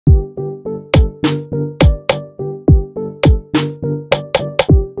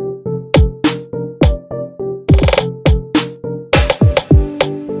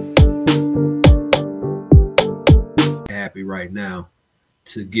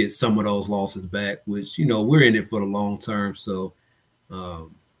to get some of those losses back, which, you know, we're in it for the long term. So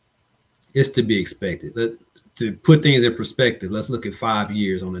it's to be expected. To put things in perspective, let's look at 5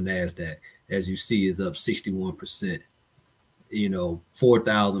 years on the NASDAQ. As you see, is up 61%, you know,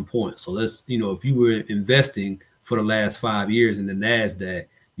 4,000 points. So let's, you know, if you were investing for the last 5 years in the NASDAQ,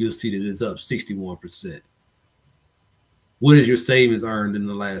 you'll see that it's up 61%. What is your savings earned in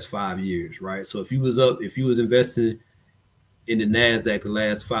the last 5 years, right? So if you was investing in the NASDAQ the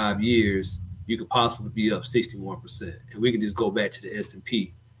last 5 years, you could possibly be up 61%. And we can just go back to the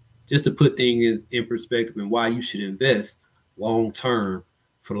S&P just to put things in perspective and why you should invest long term.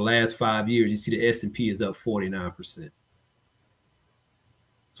 For the last 5 years, you see the S&P is up 49%.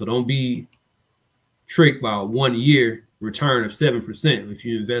 So don't be tricked by a 1 year return of 7%. If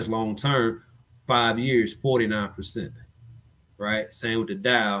you invest long term, 5 years, 49%, right? Same with the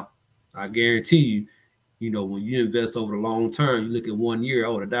Dow. I guarantee you, you know, when you invest over the long term, you look at 1 year,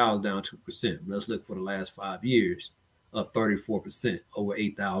 oh, the Dow is down 2%. Let's look for the last 5 years, up 34%, over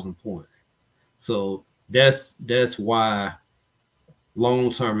 8,000 points. So that's why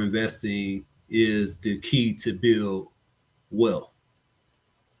long-term investing is the key to build wealth.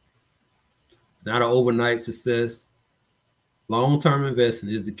 It's not an overnight success. Long-term investing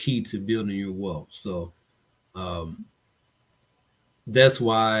is the key to building your wealth. So that's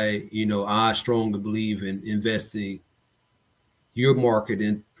why, you know, I strongly believe in investing your market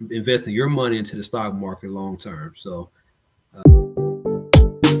and investing your money into the stock market long-term. So